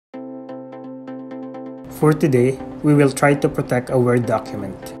For today, we will try to protect a Word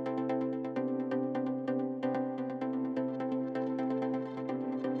document.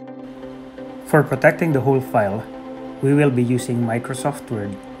 For protecting the whole file, we will be using Microsoft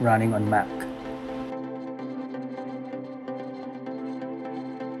Word running on Mac.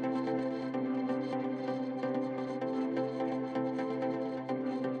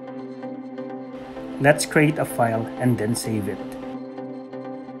 Let's create a file and then save it.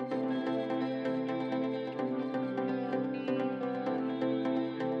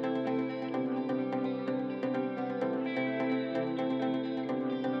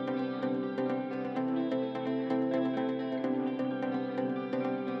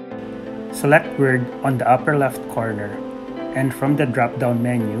 Select Word on the upper left corner, and from the drop-down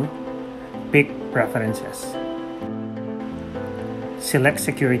menu, pick Preferences. Select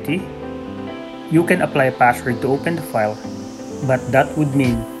Security. You can apply a password to open the file, but that would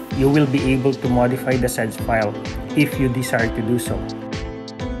mean you will be able to modify the said file if you desire to do so.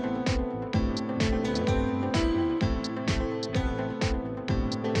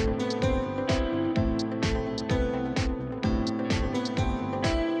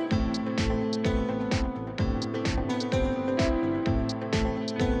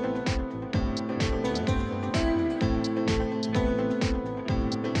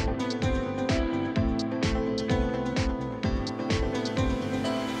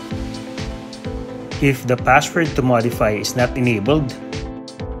 If the password to modify is not enabled,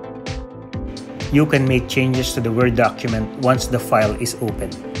 you can make changes to the Word document once the file is open.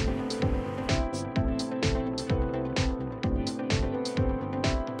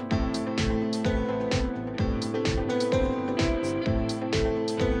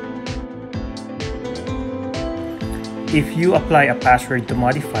 If you apply a password to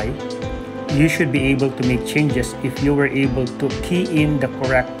modify, you should be able to make changes if you were able to key in the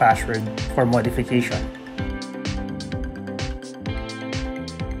correct password for modification.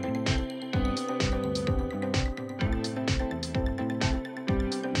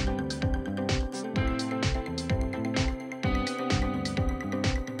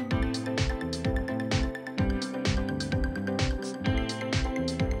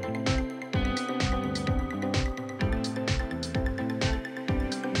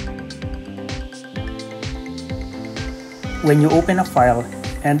 When you open a file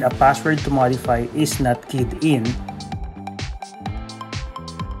and a password to modify is not keyed in,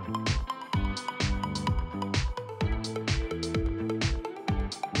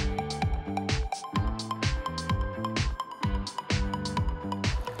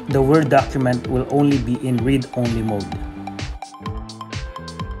 the Word document will only be in read-only mode.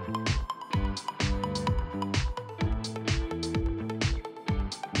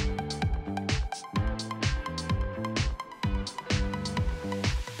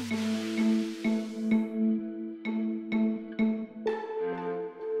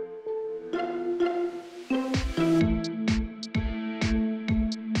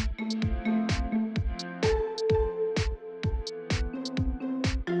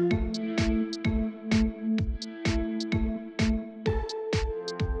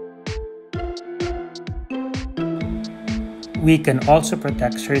 We can also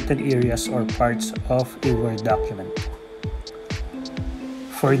protect certain areas or parts of a Word document.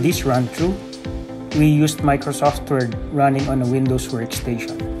 For this run-through, we used Microsoft Word running on a Windows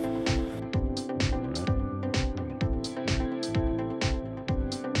workstation.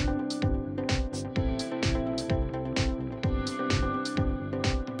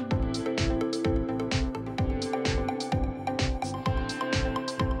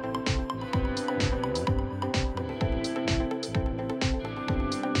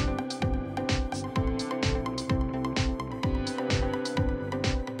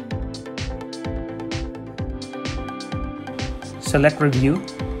 Select Review.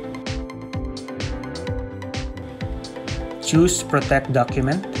 Choose Protect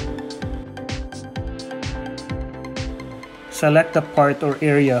Document. Select the part or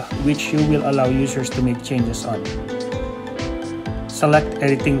area which you will allow users to make changes on. Select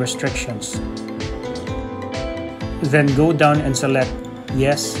Editing Restrictions. Then go down and select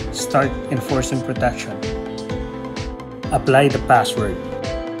Yes, Start Enforcing Protection. Apply the password.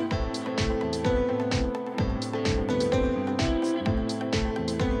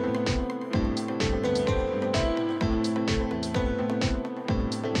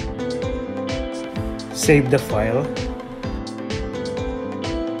 Save the file.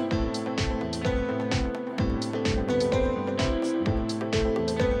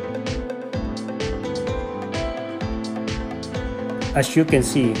 As you can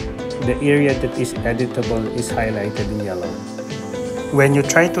see, the area that is editable is highlighted in yellow. When you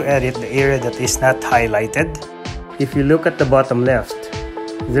try to edit the area that is not highlighted, if you look at the bottom left,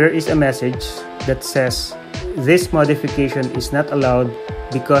 there is a message that says this modification is not allowed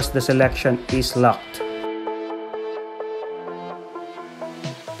because the selection is locked.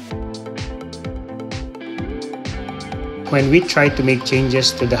 When we try to make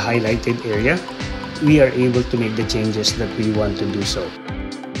changes to the highlighted area, we are able to make the changes that we want to do so.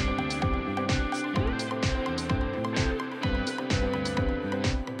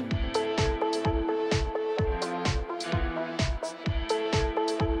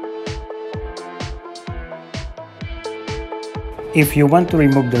 If you want to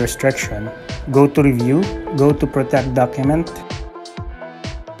remove the restriction, go to Review, go to Protect Document,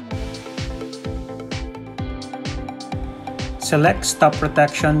 select Stop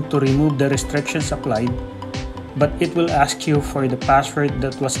Protection to remove the restrictions applied, but it will ask you for the password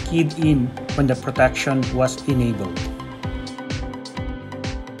that was keyed in when the protection was enabled.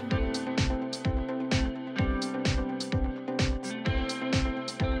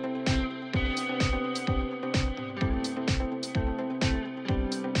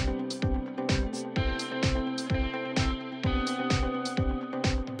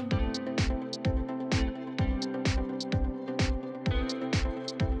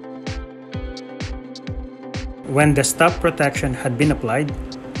 When the stop protection had been applied,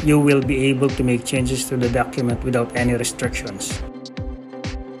 you will be able to make changes to the document without any restrictions.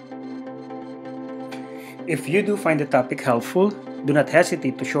 If you do find the topic helpful, do not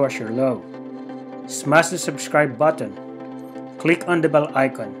hesitate to show us your love. Smash the subscribe button. Click on the bell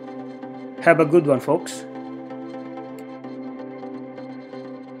icon. Have a good one, folks.